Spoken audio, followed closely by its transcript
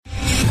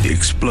The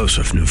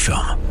explosive new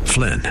film,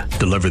 Flynn,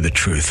 deliver the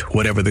truth,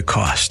 whatever the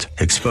cost,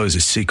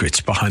 exposes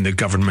secrets behind the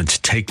government's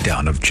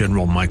takedown of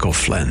General Michael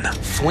Flynn.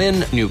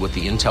 Flynn knew what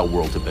the intel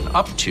world had been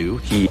up to.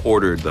 He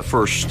ordered the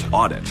first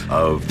audit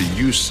of the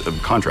use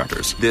of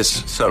contractors.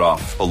 This set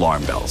off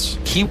alarm bells.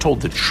 He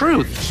told the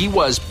truth. He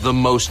was the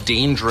most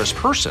dangerous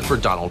person for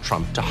Donald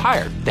Trump to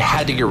hire. They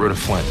had to get rid of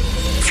Flynn.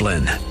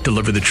 Flynn,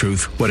 deliver the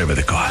truth, whatever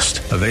the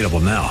cost. Available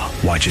now.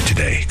 Watch it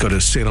today. Go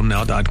to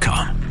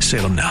salemnow.com.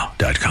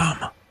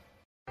 salemnow.com.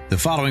 The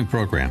following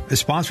program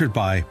is sponsored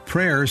by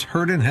Prayers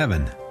Heard in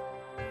Heaven.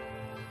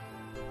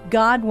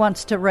 God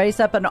wants to raise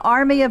up an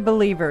army of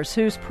believers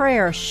whose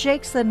prayer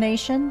shakes the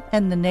nation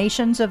and the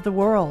nations of the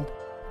world.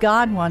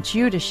 God wants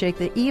you to shake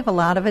the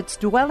evil out of its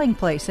dwelling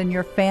place in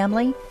your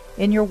family,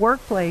 in your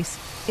workplace,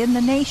 in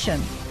the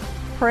nation.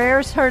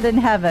 Prayers Heard in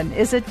Heaven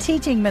is a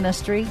teaching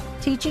ministry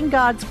teaching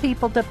God's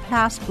people to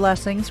pass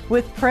blessings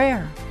with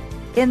prayer.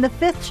 In the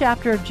 5th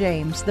chapter of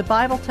James, the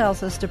Bible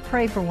tells us to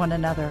pray for one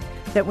another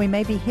that we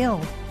may be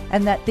healed,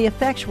 and that the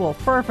effectual,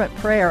 fervent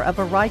prayer of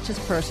a righteous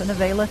person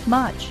availeth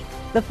much.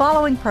 The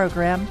following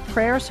program,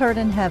 Prayers Heard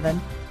in Heaven,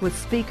 with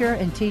speaker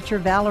and teacher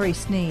Valerie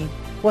Sneed,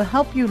 will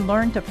help you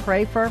learn to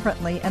pray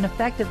fervently and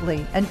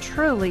effectively and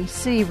truly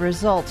see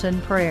results in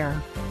prayer.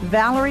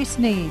 Valerie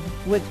Sneed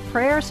with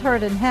Prayers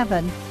Heard in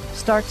Heaven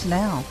starts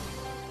now.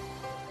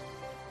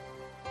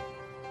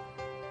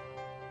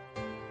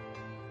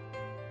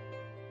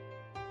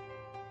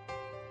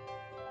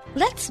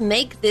 Let's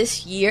make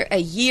this year a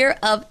year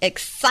of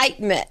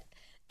excitement,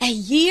 a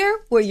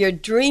year where your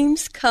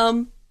dreams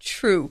come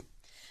true,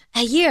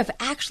 a year of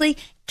actually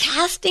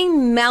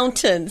casting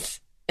mountains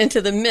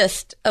into the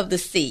midst of the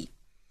sea.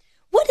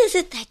 What is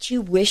it that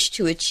you wish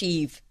to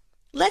achieve?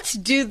 Let's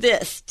do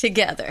this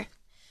together.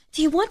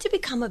 Do you want to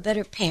become a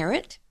better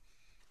parent,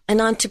 an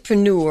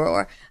entrepreneur,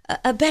 or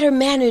a better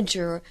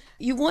manager?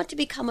 You want to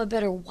become a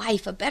better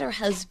wife, a better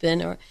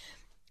husband, or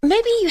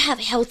maybe you have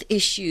health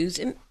issues,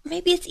 and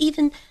maybe it's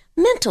even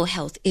mental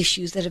health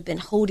issues that have been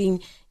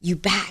holding you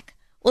back.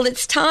 Well,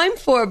 it's time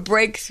for a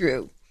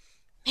breakthrough.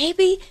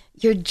 Maybe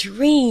your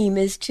dream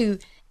is to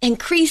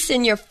increase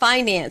in your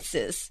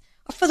finances,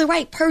 or for the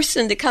right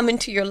person to come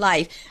into your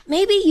life.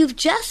 Maybe you've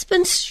just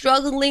been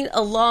struggling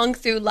along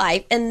through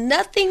life and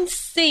nothing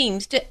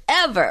seems to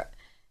ever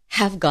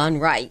have gone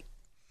right.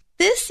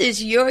 This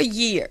is your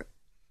year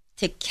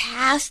to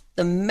cast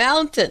the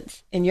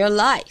mountains in your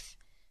life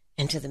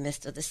into the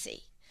midst of the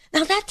sea.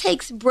 Now that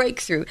takes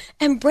breakthrough,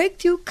 and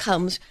breakthrough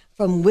comes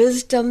from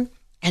wisdom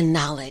and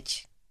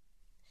knowledge.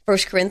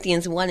 1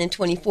 Corinthians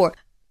 1:24.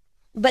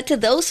 But to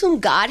those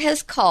whom God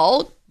has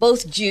called,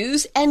 both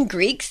Jews and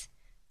Greeks,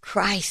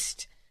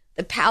 Christ,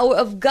 the power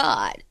of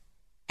God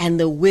and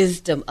the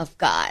wisdom of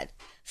God.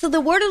 So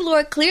the word of the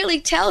Lord clearly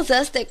tells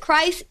us that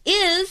Christ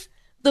is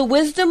the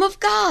wisdom of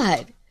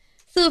God.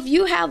 So if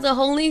you have the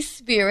Holy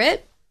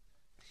Spirit,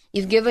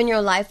 you've given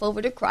your life over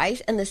to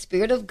Christ, and the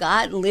Spirit of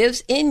God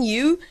lives in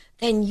you,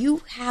 then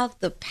you have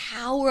the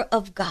power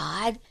of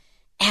God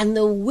and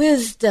the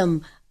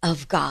wisdom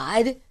of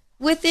God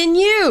within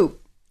you.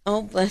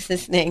 Oh, bless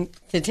his name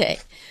today.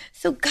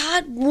 So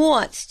God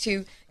wants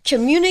to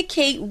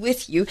communicate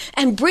with you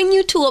and bring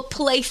you to a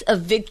place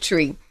of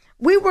victory.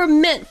 We were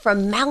meant for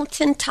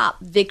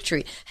mountaintop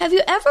victory. Have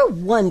you ever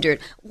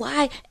wondered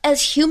why,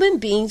 as human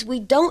beings,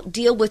 we don't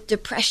deal with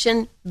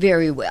depression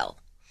very well?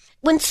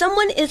 When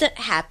someone isn't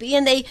happy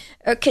and they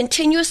are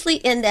continuously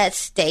in that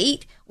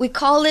state, we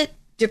call it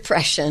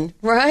depression,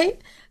 right?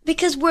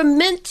 Because we're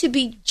meant to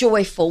be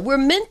joyful. We're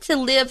meant to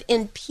live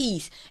in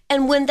peace.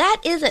 And when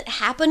that isn't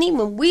happening,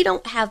 when we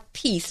don't have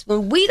peace,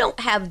 when we don't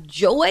have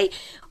joy,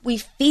 we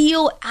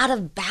feel out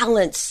of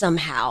balance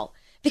somehow,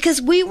 because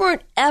we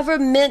weren't ever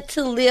meant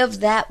to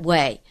live that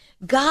way.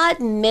 God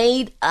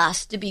made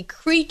us to be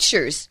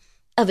creatures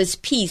of his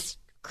peace,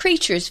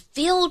 creatures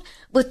filled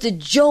with the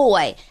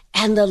joy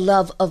and the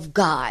love of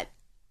God.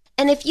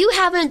 And if you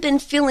haven't been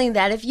feeling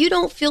that, if you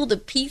don't feel the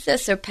peace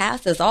that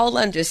surpasses all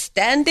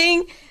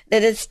understanding,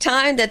 that it's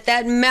time that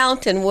that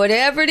mountain,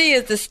 whatever it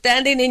is that's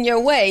standing in your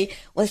way,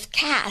 was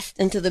cast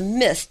into the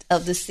midst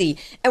of the sea.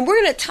 And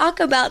we're going to talk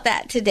about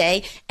that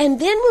today. And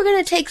then we're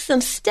going to take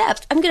some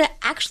steps. I'm going to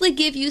actually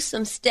give you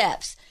some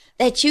steps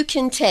that you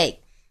can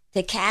take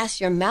to cast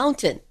your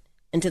mountain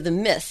into the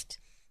midst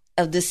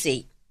of the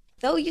sea.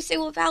 Though you say,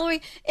 well,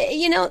 Valerie,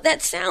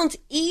 that sounds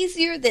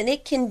easier than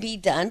it can be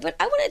done. But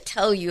I want to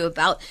tell you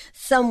about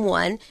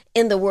someone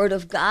in the Word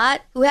of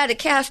God who had to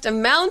cast a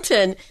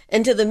mountain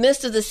into the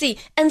midst of the sea.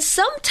 And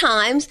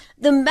sometimes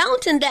the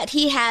mountain that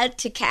he had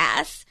to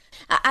cast,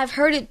 I've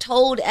heard it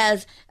told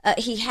as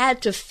he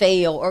had to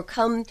fail or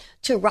come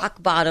to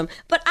rock bottom.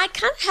 But I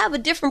kind of have a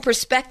different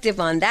perspective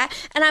on that.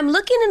 And I'm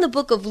looking in the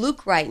book of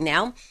Luke right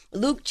now,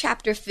 Luke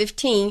chapter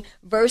 15,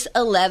 verse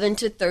 11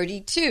 to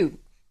 32.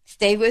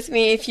 Stay with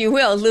me, if you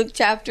will. Luke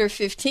chapter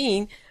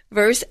 15,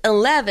 verse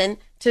 11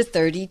 to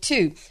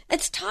 32.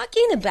 It's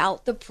talking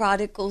about the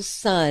prodigal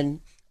son.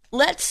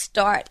 Let's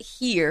start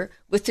here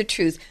with the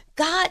truth.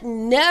 God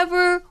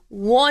never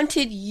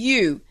wanted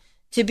you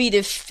to be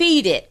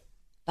defeated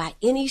by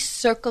any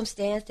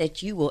circumstance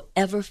that you will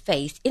ever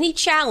face, any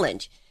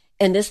challenge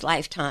in this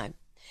lifetime.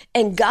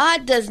 And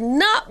God does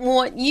not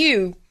want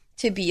you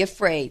to be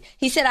afraid.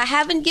 He said, I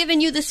haven't given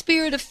you the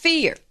spirit of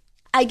fear.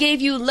 I gave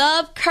you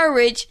love,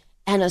 courage,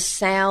 and a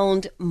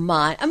sound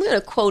mind. I'm going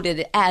to quote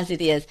it as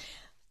it is.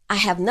 I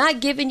have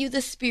not given you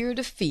the spirit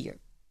of fear,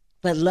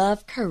 but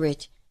love,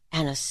 courage,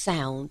 and a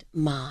sound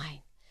mind.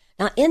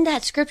 Now, in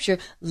that scripture,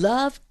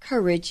 love,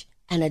 courage,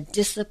 and a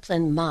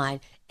disciplined mind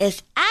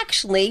is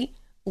actually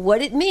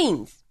what it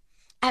means.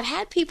 I've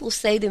had people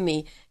say to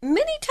me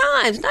many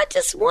times, not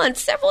just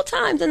once, several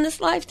times in this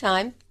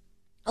lifetime,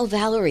 oh,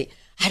 Valerie,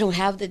 I don't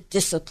have the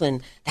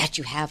discipline that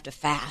you have to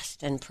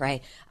fast and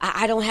pray.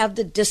 I don't have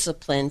the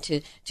discipline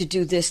to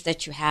do this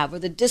that you have, or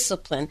the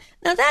discipline.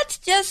 Now, that's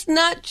just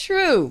not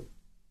true.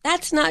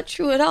 That's not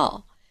true at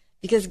all.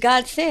 Because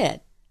God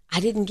said, I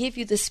didn't give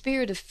you the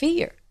spirit of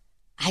fear.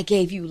 I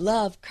gave you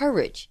love,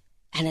 courage,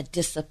 and a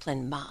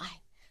disciplined mind.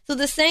 So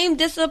the same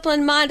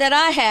disciplined mind that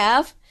I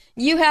have,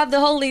 you have the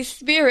Holy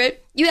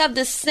Spirit. You have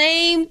the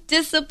same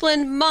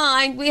disciplined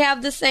mind. We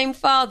have the same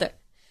Father.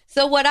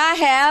 So what I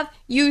have,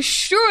 you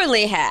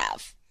surely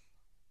have.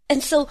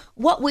 And so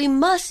what we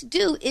must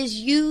do is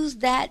use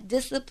that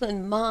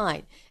disciplined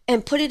mind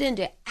and put it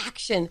into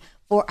action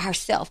for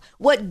ourselves.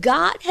 What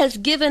God has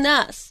given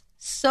us,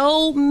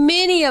 so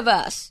many of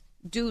us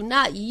do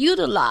not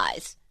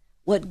utilize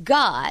what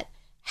God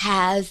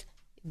has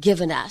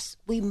given us.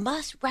 We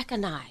must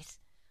recognize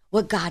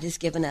what God has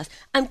given us.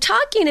 I'm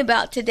talking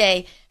about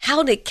today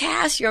how to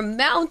cast your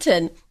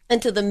mountain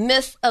into the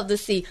midst of the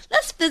sea.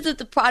 Let's visit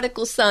the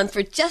prodigal son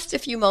for just a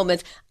few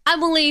moments. I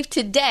believe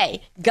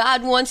today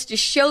God wants to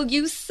show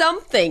you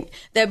something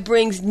that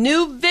brings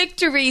new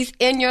victories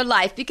in your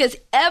life, because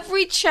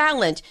every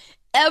challenge,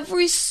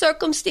 every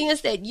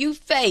circumstance that you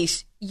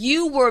face,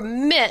 you were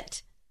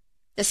meant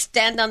to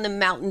stand on the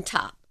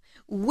mountaintop.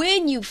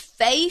 When you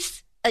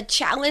face a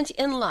challenge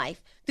in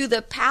life, through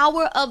the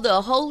power of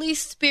the Holy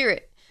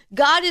Spirit,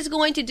 God is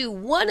going to do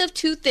one of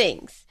two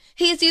things.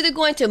 He is either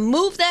going to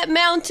move that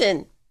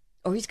mountain,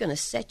 or he's going to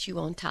set you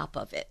on top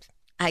of it.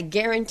 I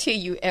guarantee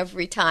you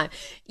every time.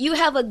 You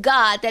have a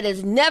God that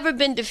has never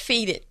been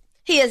defeated.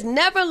 He has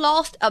never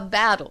lost a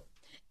battle.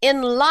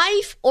 In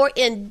life or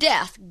in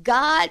death,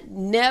 God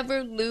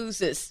never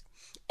loses.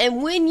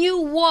 And when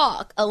you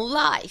walk a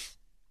life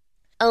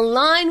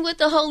aligned with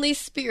the Holy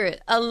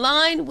Spirit,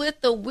 aligned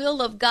with the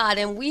will of God,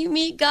 and we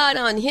meet God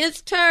on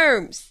his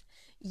terms,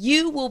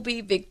 you will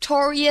be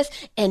victorious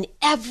in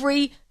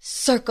every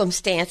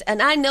circumstance.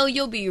 And I know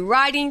you'll be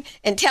writing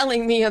and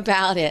telling me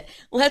about it.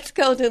 Let's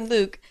go to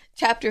Luke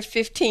chapter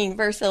 15,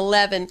 verse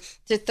 11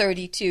 to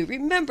 32.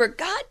 Remember,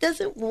 God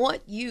doesn't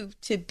want you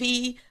to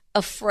be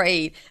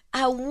afraid.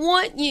 I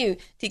want you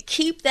to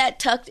keep that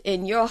tucked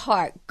in your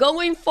heart.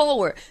 Going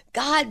forward,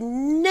 God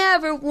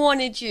never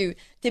wanted you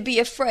to be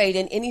afraid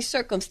in any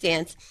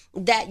circumstance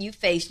that you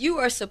face. You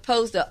are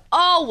supposed to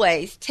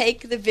always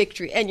take the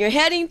victory, and you're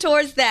heading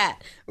towards that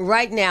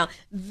right now.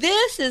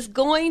 This is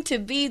going to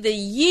be the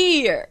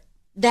year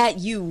that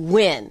you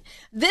win.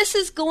 This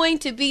is going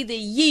to be the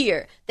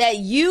year that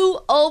you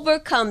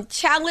overcome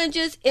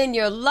challenges in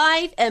your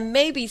life, and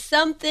maybe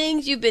some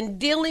things you've been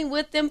dealing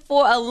with them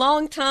for a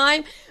long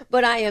time.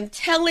 But I am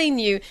telling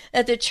you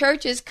that the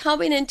church is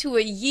coming into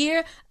a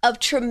year of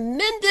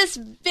tremendous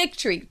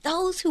victory.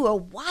 Those who are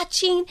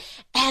watching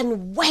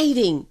and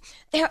waiting,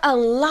 they're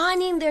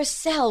aligning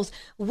themselves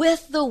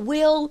with the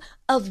will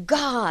of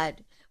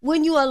God.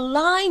 When you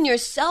align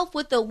yourself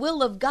with the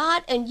will of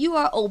God and you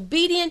are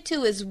obedient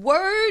to his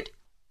word,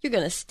 you're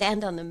going to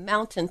stand on the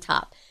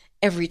mountaintop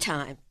every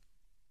time.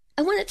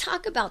 I want to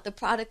talk about the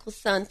prodigal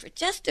son for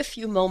just a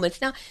few moments.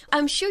 Now,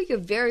 I'm sure you're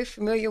very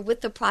familiar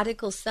with the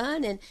prodigal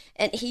son,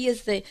 and he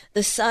is the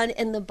son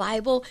in the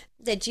Bible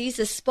that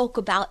Jesus spoke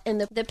about in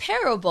the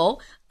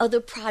parable of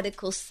the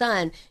prodigal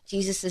son.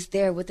 Jesus is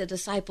there with the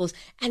disciples,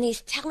 and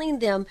he's telling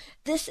them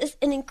this is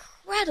an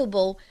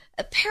incredible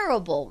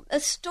parable, a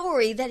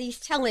story that he's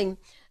telling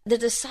the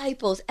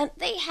disciples, and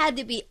they had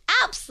to be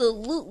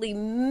absolutely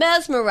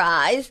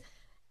mesmerized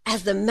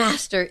as the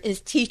master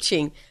is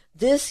teaching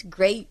this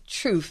great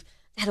truth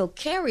that'll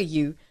carry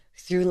you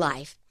through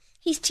life.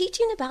 He's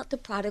teaching about the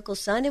prodigal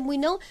son, and we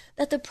know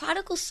that the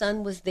prodigal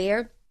son was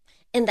there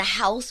in the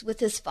house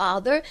with his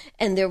father,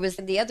 and there was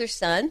the other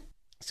son.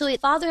 So his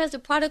father has a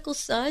prodigal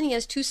son. He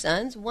has two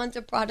sons. One's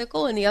a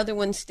prodigal, and the other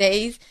one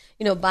stays,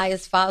 by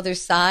his father's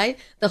side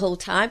the whole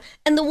time.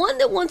 And the one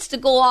that wants to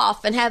go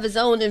off and have his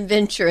own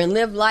adventure and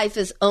live life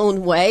his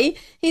own way,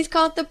 he's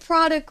called the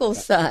prodigal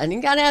son.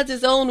 And God has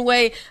his own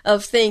way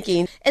of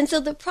thinking. And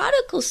so the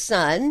prodigal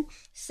son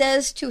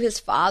says to his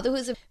father, who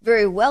is a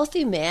very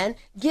wealthy man,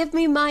 give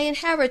me my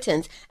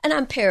inheritance. And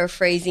I'm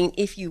paraphrasing,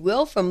 if you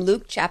will, from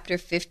Luke chapter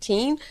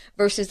 15,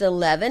 verses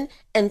 11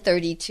 and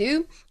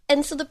 32.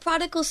 And so the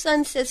prodigal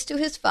son says to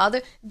his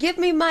father, give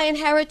me my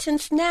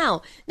inheritance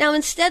now. Now,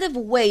 instead of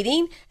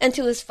waiting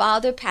until his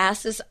father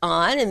passes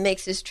on and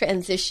makes his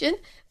transition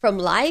from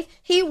life.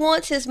 He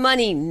wants his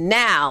money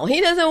now.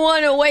 He doesn't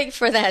want to wait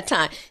for that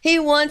time. He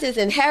wants his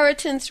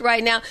inheritance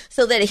right now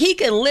so that he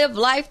can live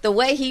life the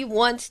way he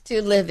wants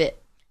to live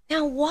it.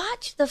 Now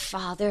watch the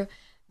Father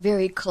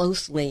very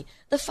closely.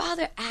 The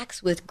Father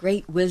acts with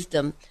great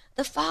wisdom.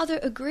 The Father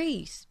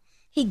agrees.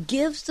 He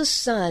gives the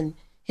Son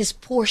his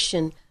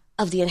portion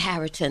of the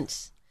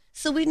inheritance.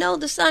 So we know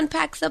the Son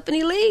packs up and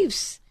he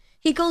leaves.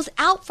 He goes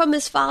out from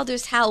his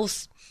Father's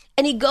house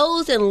and he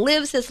goes and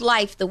lives his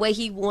life the way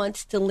he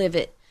wants to live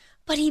it.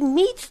 But he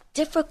meets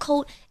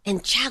difficult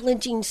and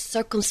challenging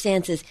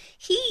circumstances.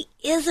 He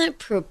isn't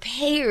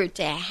prepared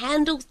to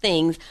handle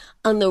things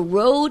on the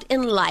road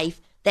in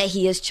life that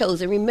he has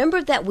chosen.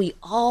 Remember that we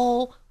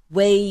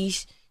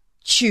always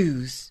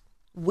choose.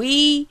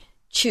 We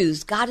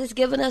choose. God has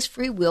given us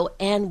free will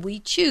and we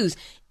choose.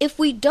 If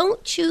we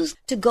don't choose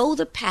to go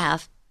the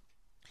path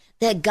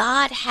that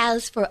God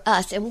has for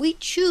us and we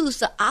choose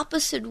the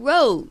opposite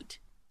road,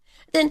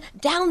 then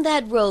down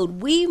that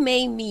road we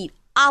may meet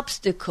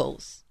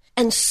obstacles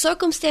and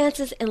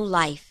circumstances in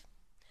life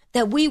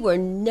that we were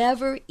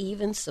never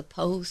even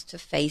supposed to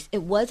face.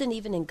 It wasn't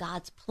even in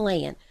God's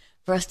plan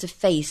for us to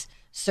face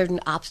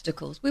certain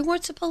obstacles. We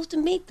weren't supposed to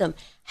meet them.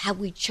 Had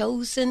we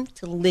chosen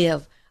to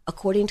live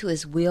according to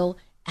his will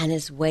and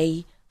his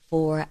way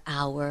for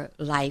our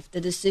life,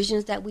 the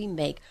decisions that we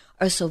make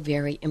are so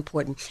very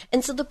important.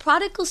 And so the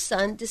prodigal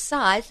son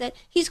decides that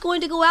he's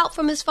going to go out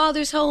from his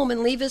father's home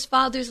and leave his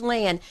father's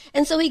land.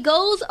 And so he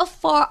goes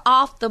afar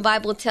off, the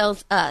Bible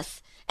tells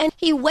us. And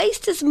he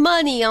wastes his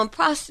money on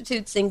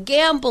prostitutes and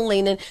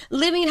gambling and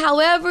living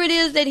however it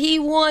is that he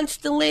wants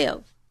to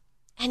live.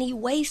 And he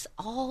wastes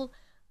all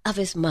of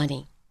his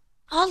money,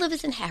 all of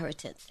his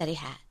inheritance that he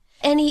had.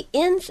 And he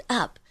ends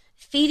up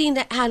feeding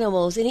the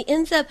animals, and he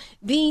ends up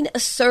being a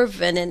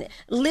servant and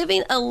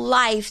living a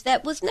life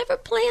that was never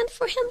planned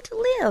for him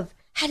to live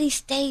had he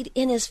stayed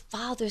in his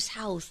father's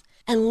house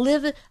and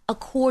lived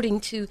according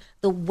to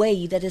the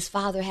way that his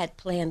father had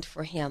planned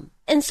for him.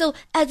 And so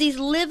as he's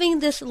living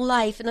this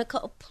life in a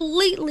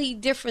completely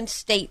different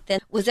state than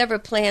was ever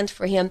planned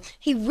for him,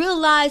 he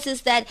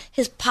realizes that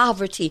his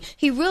poverty,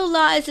 he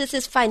realizes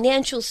his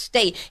financial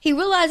state, he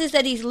realizes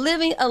that he's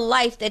living a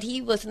life that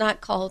he was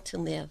not called to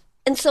live.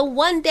 And so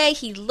one day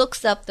he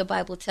looks up, the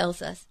Bible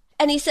tells us,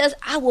 and he says,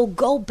 I will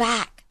go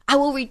back. I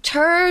will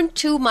return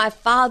to my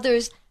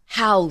father's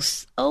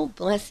house. Oh,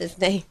 bless his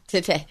name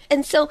today.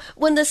 And so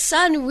when the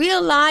son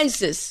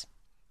realizes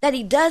that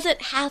he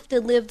doesn't have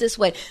to live this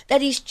way,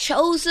 that he's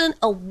chosen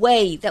a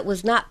way that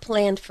was not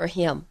planned for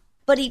him,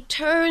 but he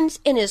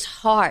turns in his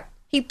heart,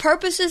 he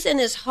purposes in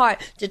his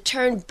heart to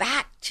turn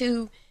back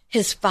to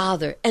his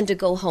father and to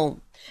go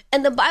home.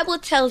 And the Bible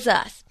tells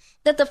us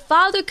that the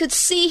Father could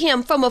see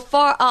him from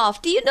afar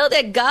off. Do you know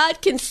that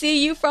God can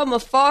see you from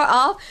afar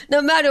off?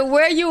 No matter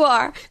where you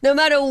are, no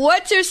matter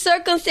what your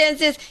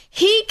circumstances,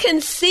 he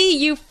can see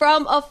you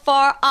from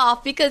afar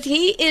off because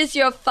he is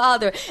your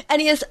Father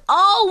and he is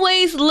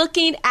always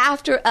looking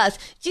after us.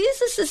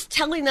 Jesus is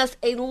telling us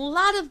a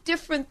lot of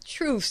different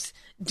truths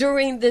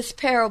during this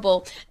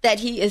parable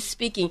that he is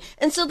speaking.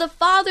 And so the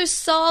father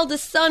saw the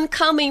son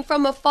coming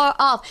from afar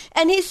off,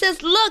 and he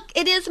says, look,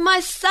 it is my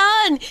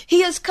son.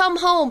 He has come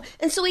home.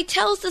 And so he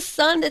tells the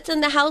son that's in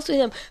the house with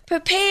him,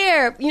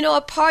 prepare,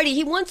 a party.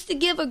 He wants to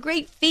give a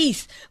great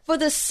feast for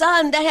the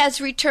son that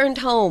has returned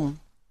home.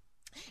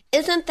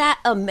 Isn't that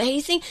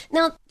amazing?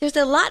 Now, there's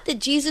a lot that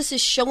Jesus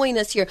is showing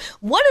us here.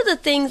 One of the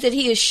things that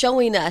he is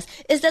showing us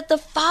is that the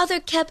father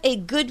kept a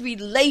good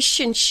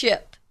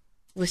relationship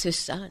with his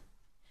son.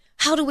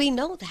 How do we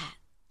know that?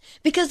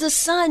 Because the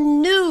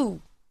son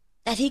knew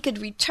that he could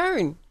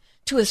return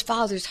to his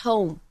father's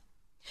home.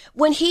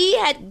 When he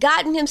had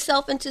gotten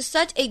himself into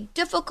such a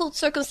difficult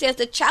circumstance,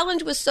 the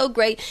challenge was so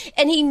great,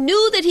 and he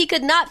knew that he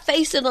could not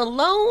face it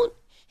alone.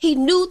 He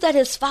knew that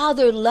his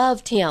father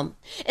loved him.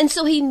 And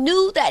so he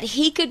knew that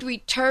he could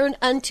return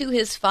unto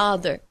his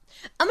father.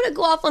 I'm going to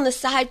go off on the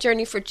side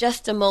journey for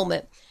just a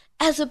moment.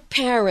 As a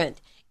parent,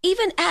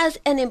 even as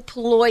an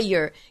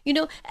employer,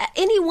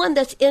 anyone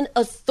that's in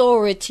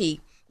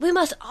authority, we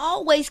must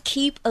always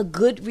keep a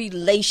good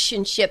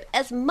relationship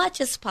as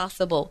much as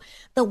possible.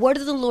 The word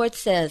of the Lord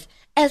says,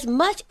 as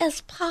much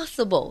as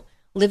possible,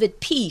 live at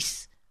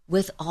peace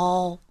with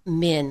all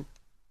men.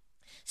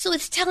 So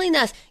it's telling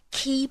us,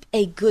 keep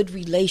a good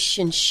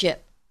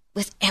relationship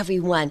with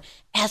everyone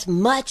as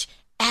much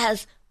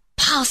as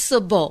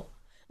possible.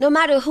 No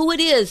matter who it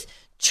is,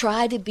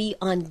 try to be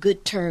on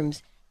good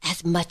terms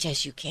as much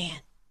as you can.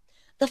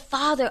 The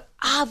father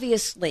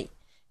obviously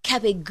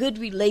kept a good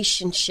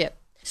relationship.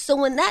 So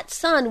when that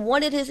son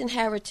wanted his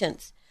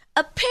inheritance,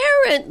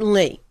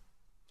 apparently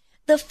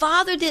the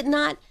father did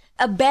not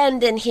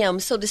abandon him,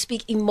 so to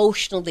speak,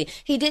 emotionally.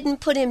 He didn't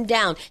put him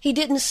down. He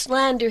didn't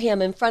slander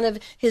him in front of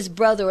his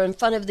brother or in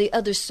front of the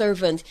other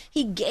servants.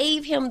 He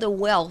gave him the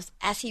wealth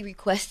as he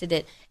requested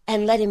it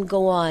and let him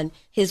go on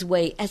his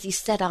way as he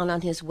set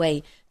on his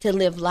way to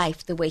live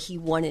life the way he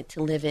wanted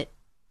to live it.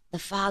 The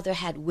father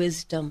had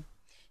wisdom.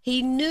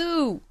 He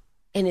knew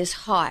in his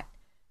heart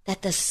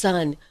that the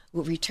son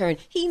would return.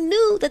 He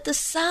knew that the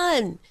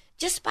son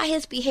Just by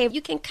his behavior,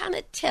 you can kind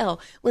of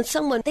tell when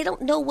someone, they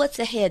don't know what's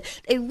ahead.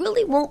 They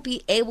really won't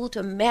be able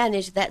to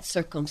manage that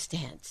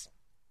circumstance.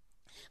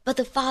 But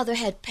the father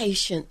had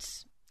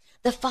patience.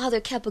 The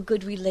father kept a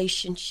good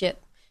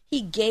relationship.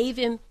 He gave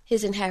him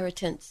his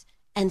inheritance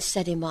and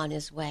set him on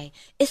his way.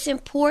 It's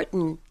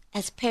important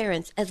as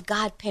parents, as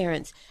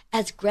godparents,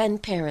 as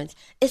grandparents.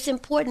 It's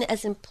important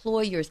as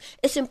employers.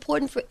 It's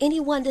important for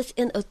anyone that's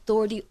in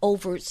authority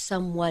over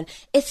someone.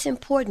 It's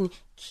important.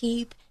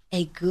 Keep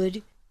a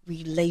good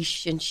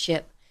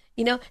relationship.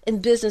 You know,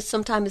 in business,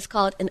 sometimes it's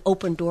called an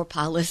open door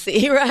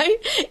policy, right?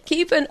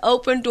 Keep an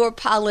open door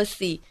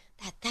policy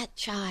that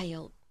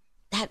child,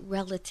 that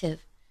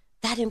relative,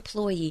 that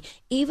employee,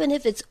 even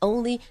if it's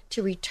only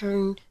to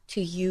return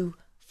to you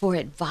for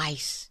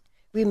advice,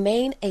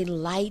 remain a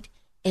light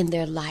in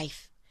their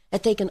life,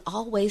 that they can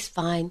always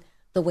find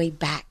the way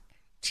back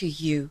to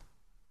you.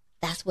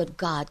 That's what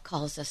God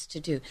calls us to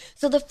do.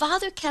 So the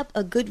father kept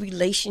a good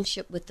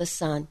relationship with the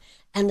son,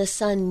 and the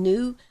son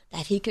knew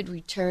that he could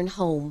return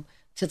home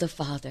to the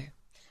father.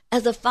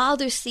 As the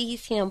father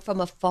sees him from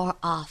afar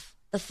off,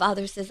 the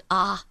father says,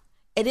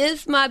 it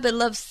is my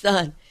beloved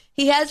son.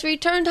 He has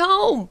returned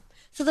home.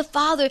 So the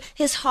father,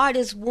 his heart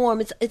is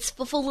warm. It's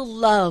full of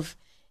love.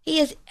 He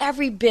is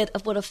every bit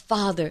of what a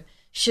father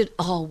should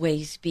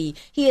always be.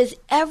 He is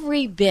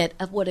every bit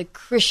of what a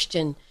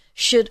Christian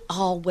should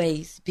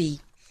always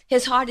be.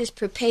 His heart is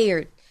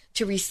prepared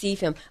to receive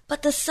him.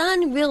 But the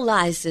son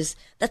realizes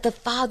that the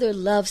father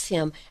loves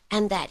him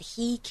and that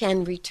he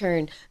can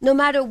return. No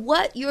matter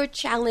what your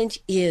challenge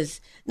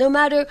is, no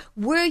matter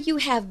where you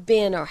have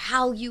been or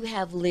how you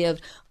have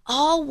lived,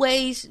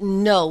 always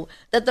know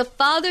that the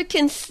father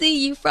can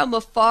see you from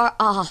afar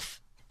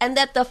off and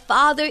that the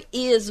father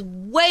is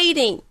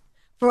waiting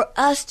for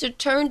us to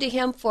turn to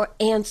him for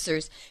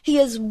answers. He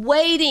is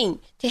waiting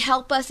to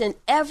help us in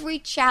every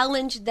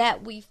challenge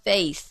that we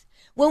face.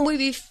 When we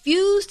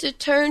refuse to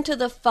turn to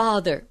the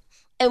Father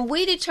and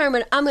we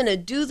determine, I'm going to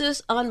do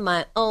this on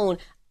my own,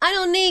 I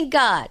don't need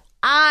God,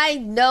 I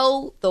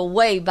know the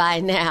way by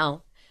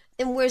now,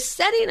 then we're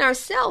setting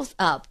ourselves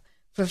up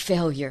for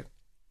failure.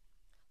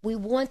 We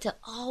want to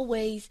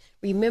always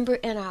remember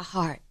in our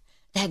heart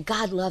that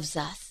God loves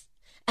us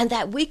and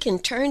that we can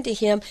turn to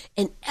him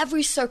in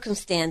every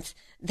circumstance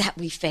that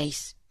we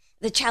face,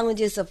 the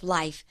challenges of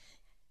life.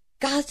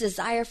 God's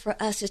desire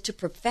for us is to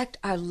perfect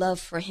our love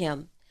for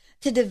him,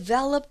 to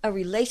develop a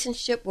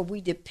relationship where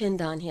we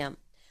depend on him,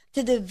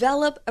 to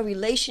develop a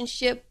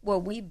relationship where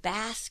we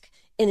bask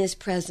in his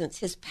presence,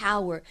 his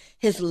power,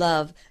 his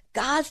love.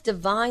 God's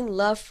divine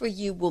love for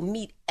you will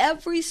meet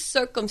every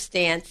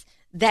circumstance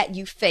that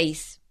you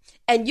face,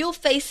 and you'll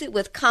face it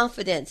with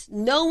confidence,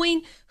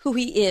 knowing who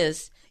he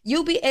is.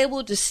 You'll be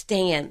able to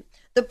stand.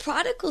 The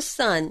prodigal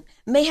son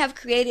may have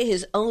created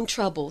his own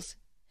troubles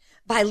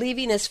by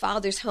leaving his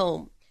father's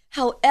home.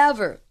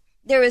 However,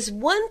 there is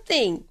one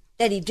thing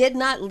that he did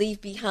not leave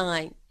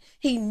behind.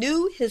 He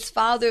knew his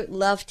father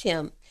loved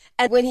him.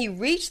 And when he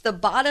reached the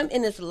bottom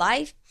in his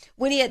life,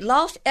 when he had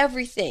lost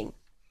everything,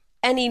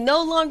 and he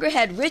no longer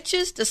had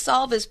riches to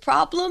solve his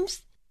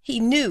problems, he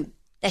knew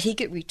that he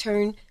could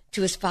return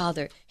to his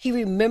father. He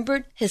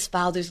remembered his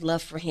father's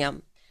love for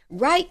him.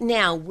 Right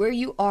now, where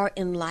you are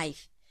in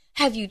life,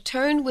 have you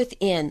turned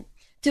within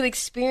to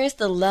experience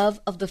the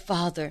love of the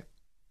Father?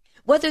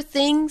 Whether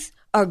things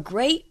are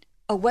great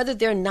or whether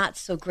they're not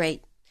so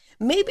great.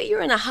 Maybe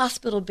you're in a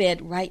hospital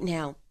bed right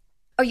now.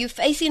 Are you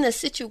facing a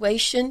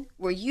situation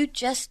where you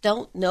just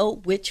don't know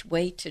which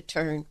way to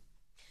turn?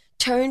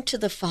 Turn to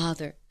the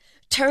Father.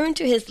 Turn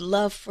to his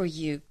love for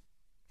you.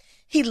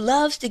 He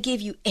loves to give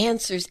you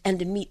answers and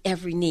to meet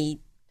every need.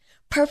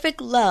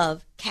 Perfect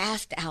love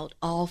casts out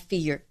all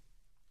fear.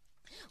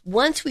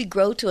 Once we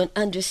grow to an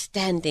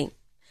understanding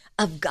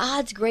of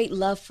God's great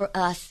love for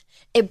us,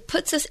 it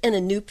puts us in a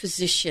new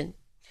position.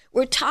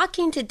 We're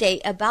talking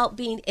today about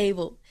being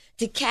able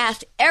to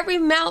cast every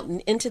mountain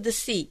into the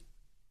sea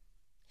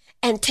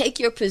and take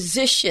your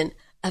position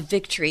of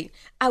victory.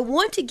 I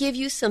want to give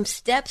you some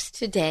steps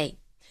today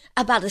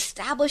about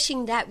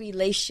establishing that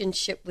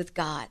relationship with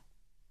God.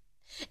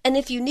 And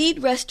if you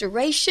need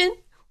restoration,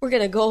 we're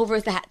going to go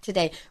over that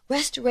today.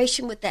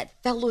 Restoration with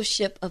that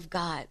fellowship of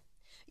God.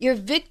 Your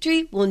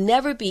victory will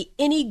never be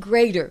any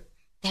greater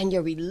than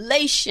your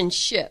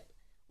relationship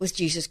with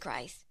Jesus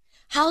Christ.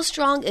 How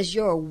strong is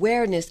your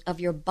awareness of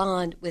your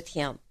bond with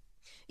him?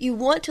 You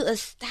want to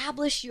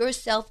establish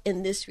yourself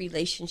in this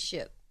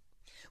relationship.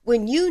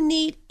 When you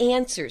need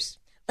answers,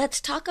 let's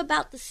talk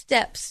about the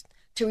steps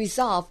to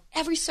resolve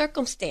every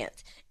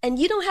circumstance. And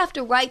you don't have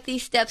to write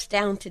these steps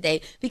down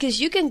today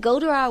because you can go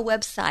to our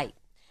website,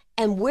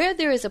 and where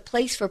there is a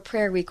place for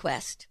prayer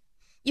request,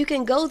 you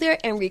can go there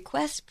and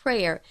request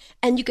prayer,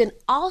 and you can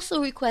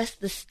also request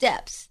the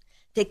steps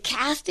to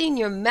casting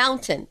your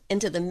mountain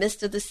into the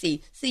midst of the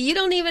sea. So you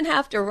don't even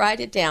have to write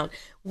it down.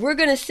 We're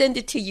going to send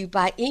it to you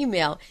by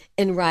email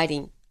in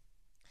writing.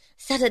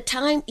 Set a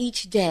time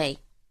each day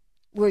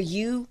where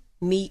you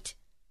meet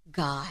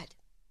God.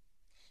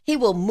 He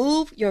will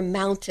move your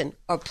mountain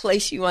or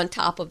place you on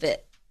top of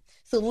it.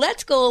 So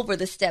let's go over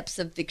the steps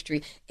of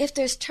victory. If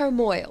there's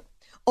turmoil,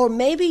 or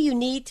maybe you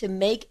need to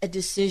make a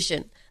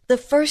decision, the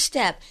first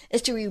step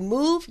is to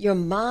remove your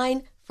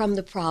mind from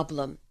the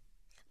problem.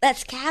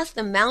 Let's cast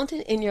the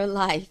mountain in your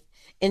life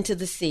into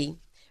the sea.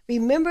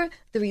 Remember,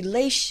 the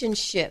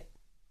relationship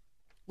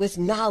with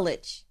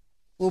knowledge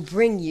will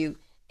bring you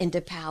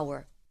into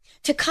power.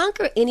 To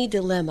conquer any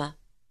dilemma,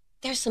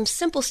 there's some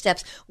simple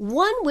steps.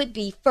 One would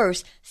be,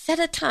 first, set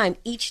a time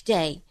each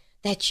day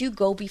that you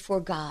go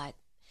before God.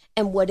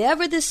 And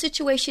whatever the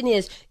situation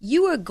is,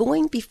 you are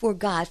going before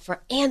God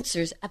for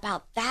answers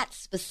about that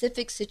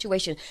specific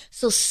situation.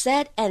 So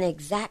set an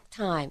exact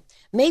time.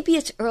 Maybe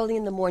it's early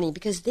in the morning,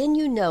 because then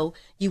you know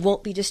you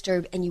won't be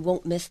disturbed and you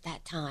won't miss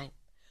that time.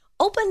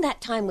 Open that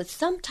time with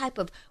some type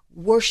of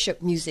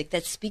worship music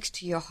that speaks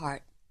to your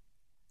heart.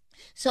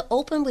 So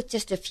open with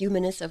just a few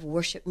minutes of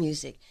worship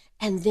music,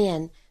 and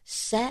then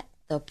set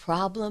the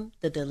problem,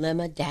 the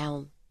dilemma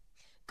down.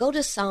 Go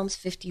to Psalms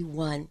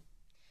 51.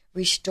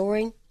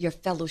 Restoring your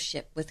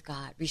fellowship with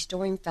God,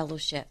 restoring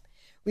fellowship,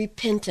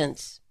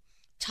 repentance,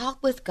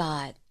 talk with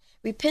God.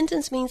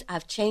 Repentance means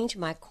I've changed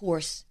my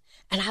course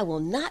and I will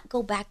not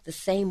go back the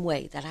same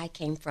way that I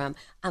came from.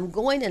 I'm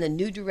going in a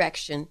new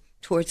direction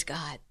towards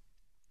God.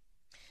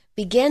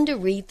 Begin to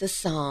read the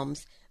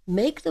Psalms.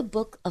 Make the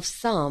book of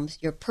Psalms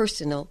your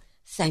personal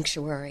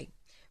sanctuary.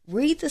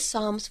 Read the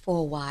Psalms for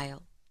a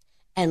while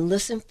and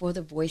listen for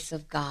the voice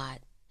of God.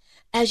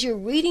 As you're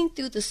reading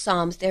through the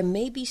Psalms, there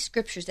may be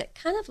scriptures that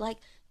kind of like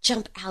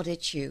jump out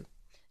at you.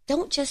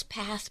 Don't just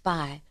pass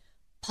by.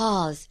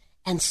 Pause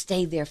and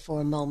stay there for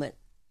a moment.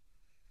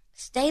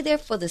 Stay there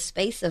for the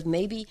space of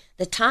maybe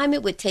the time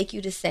it would take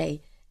you to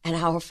say an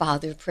Our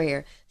Father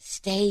prayer.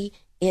 Stay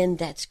in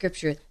that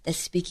scripture that's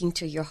speaking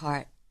to your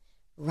heart.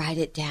 Write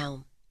it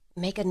down.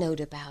 Make a note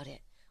about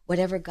it.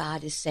 Whatever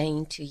God is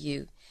saying to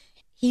you.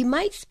 He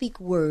might speak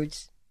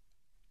words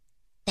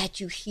that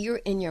you hear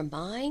in your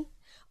mind,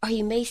 or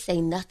he may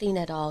say nothing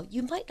at all.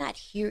 You might not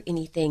hear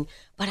anything,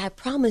 but I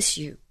promise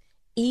you,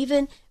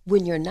 even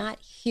when you're not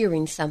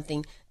hearing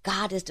something,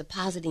 God is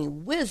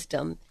depositing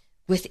wisdom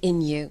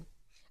within you.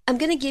 I'm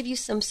going to give you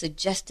some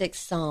suggested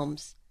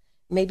Psalms.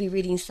 Maybe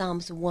reading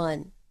Psalms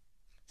 1,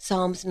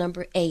 Psalms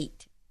number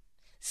 8,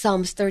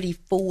 Psalms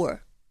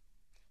 34,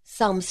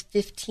 Psalms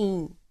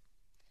 15,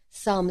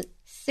 Psalm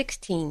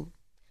 16,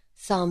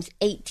 Psalms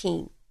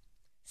 18,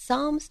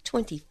 Psalms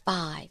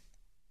 25,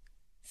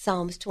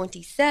 Psalms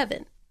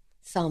 27,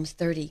 Psalms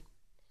 30.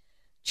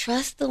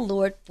 Trust the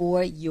Lord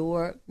for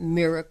your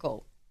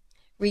miracle.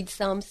 Read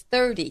Psalms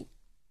 30,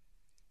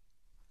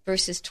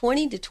 verses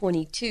 20 to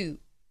 22,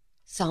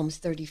 Psalms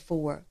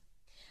 34.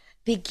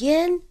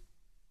 Begin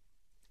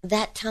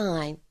that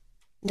time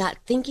not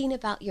thinking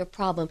about your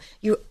problem.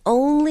 You're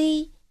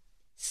only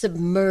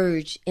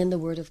submerged in the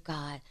Word of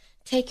God.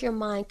 Take your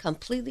mind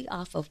completely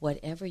off of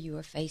whatever you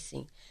are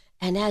facing.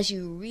 And as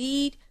you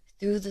read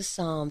through the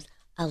Psalms,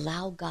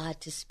 allow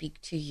God to speak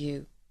to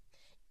you.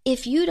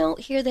 If you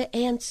don't hear the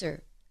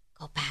answer,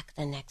 go back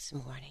the next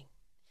morning.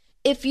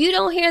 If you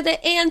don't hear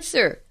the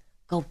answer,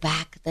 go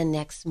back the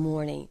next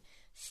morning.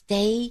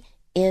 Stay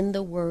in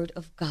the Word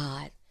of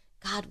God.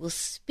 God will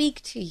speak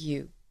to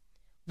you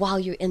while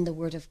you're in the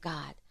Word of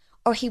God,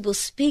 or he will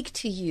speak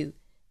to you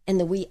in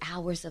the wee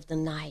hours of the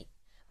night.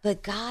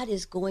 But God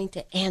is going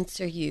to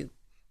answer you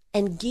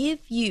and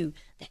give you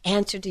the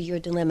answer to your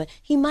dilemma.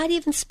 He might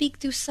even speak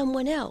through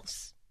someone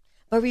else.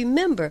 But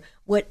remember,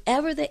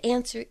 whatever the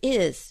answer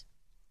is,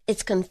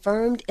 it's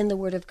confirmed in the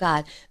Word of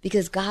God,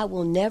 because God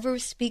will never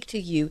speak to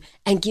you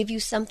and give you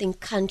something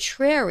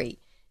contrary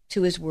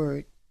to his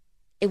Word.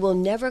 It will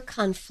never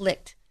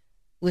conflict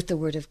with the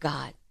Word of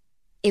God.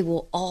 It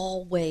will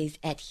always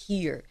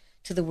adhere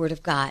to the Word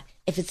of God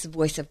if it's the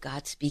voice of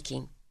God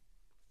speaking.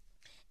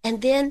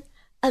 And then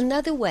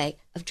another way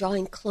of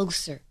drawing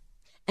closer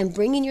and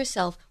bringing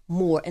yourself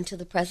more into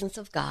the presence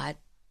of God,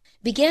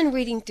 begin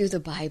reading through the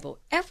Bible.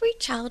 Every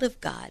child of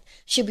God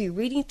should be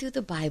reading through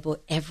the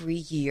Bible every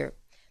year.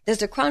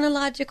 There's a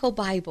chronological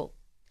Bible,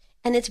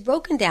 and it's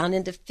broken down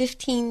into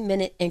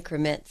 15-minute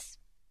increments.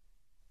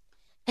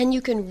 And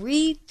you can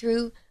read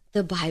through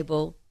the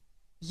Bible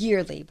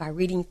yearly by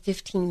reading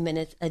 15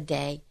 minutes a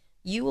day.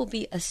 You will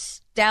be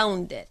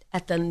astounded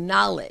at the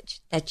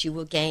knowledge that you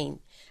will gain.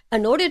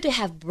 In order to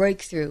have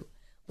breakthrough,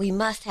 we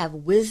must have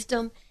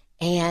wisdom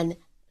and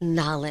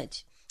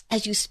knowledge.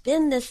 As you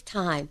spend this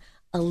time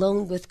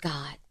alone with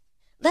God,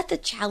 let the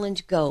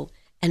challenge go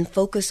and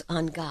focus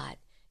on God.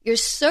 Your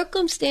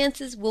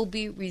circumstances will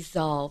be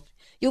resolved.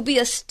 You'll be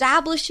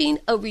establishing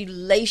a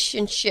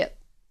relationship,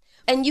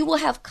 and you will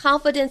have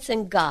confidence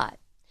in God.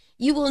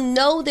 You will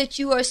know that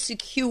you are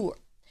secure,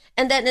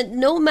 and that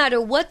no matter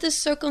what the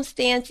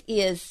circumstance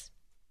is,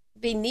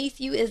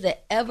 beneath you is the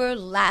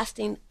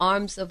everlasting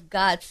arms of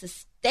God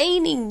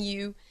sustaining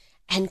you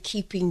and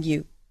keeping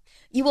you.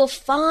 You will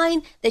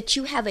find that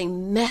you have a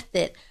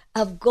method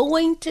of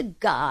going to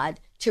God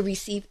to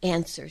receive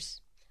answers.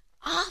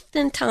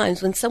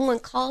 Oftentimes, when someone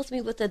calls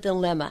me with a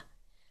dilemma,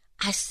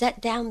 I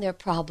set down their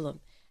problem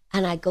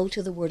and I go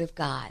to the Word of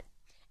God.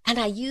 And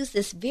I use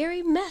this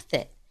very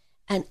method,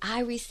 and I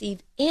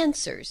receive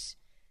answers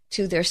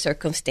to their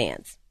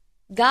circumstance.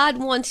 God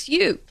wants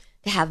you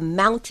to have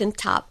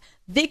mountaintop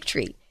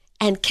victory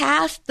and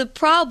cast the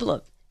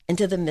problem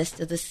into the midst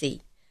of the sea.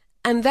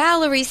 I'm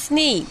Valerie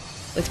Sneed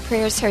with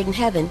Prayers Heard in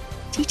Heaven,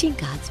 teaching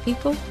God's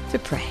people to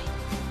pray.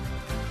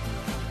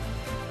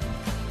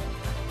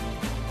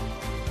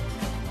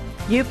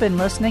 You've been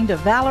listening to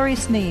Valerie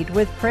Sneed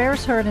with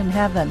Prayers Heard in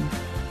Heaven.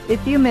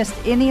 If you missed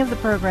any of the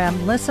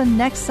program, listen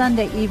next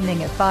Sunday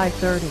evening at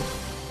 5:30.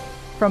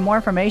 For more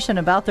information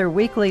about their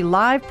weekly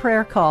live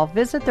prayer call,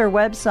 visit their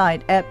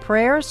website at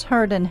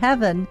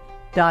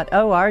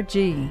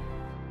prayersheardinheaven.org.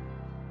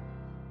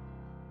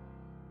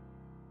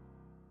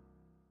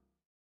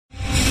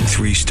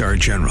 Three-star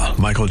General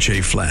Michael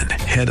J. Flynn,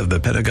 head of the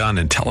Pentagon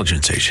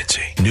Intelligence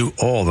Agency, knew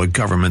all the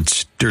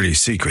government's dirty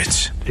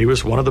secrets. He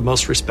was one of the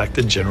most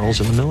respected generals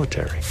in the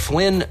military.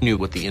 Flynn knew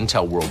what the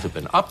intel world had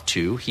been up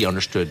to. He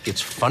understood its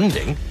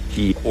funding.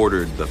 He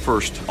ordered the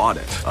first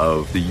audit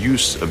of the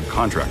use of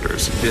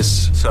contractors.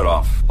 This set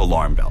off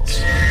alarm bells.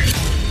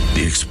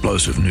 The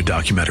explosive new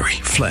documentary,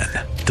 Flynn,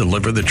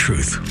 Deliver the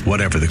Truth,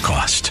 Whatever the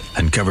Cost,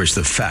 uncovers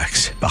the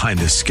facts behind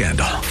this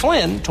scandal.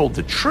 Flynn told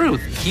the truth.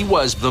 He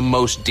was the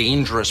most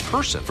dangerous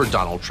person for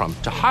Donald Trump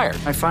to hire.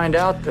 I find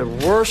out the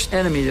worst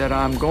enemy that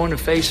I'm going to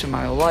face in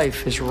my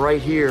life is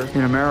right here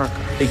in America.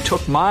 They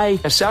took my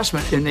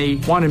assessment and they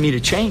wanted me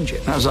to change it.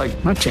 And I was like,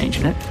 I'm not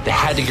changing it. They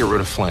had to get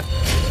rid of Flynn.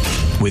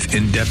 With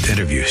in-depth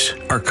interviews,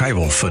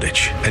 archival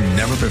footage, and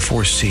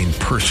never-before-seen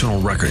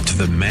personal records of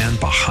the man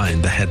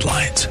behind the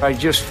headlines. I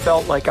just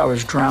felt like I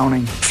was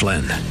drowning.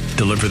 Flynn,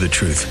 Deliver the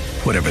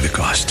Truth, Whatever the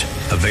Cost.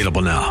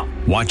 Available now.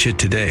 Watch it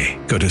today.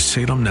 Go to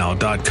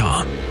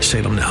salemnow.com.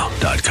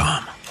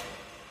 salemnow.com.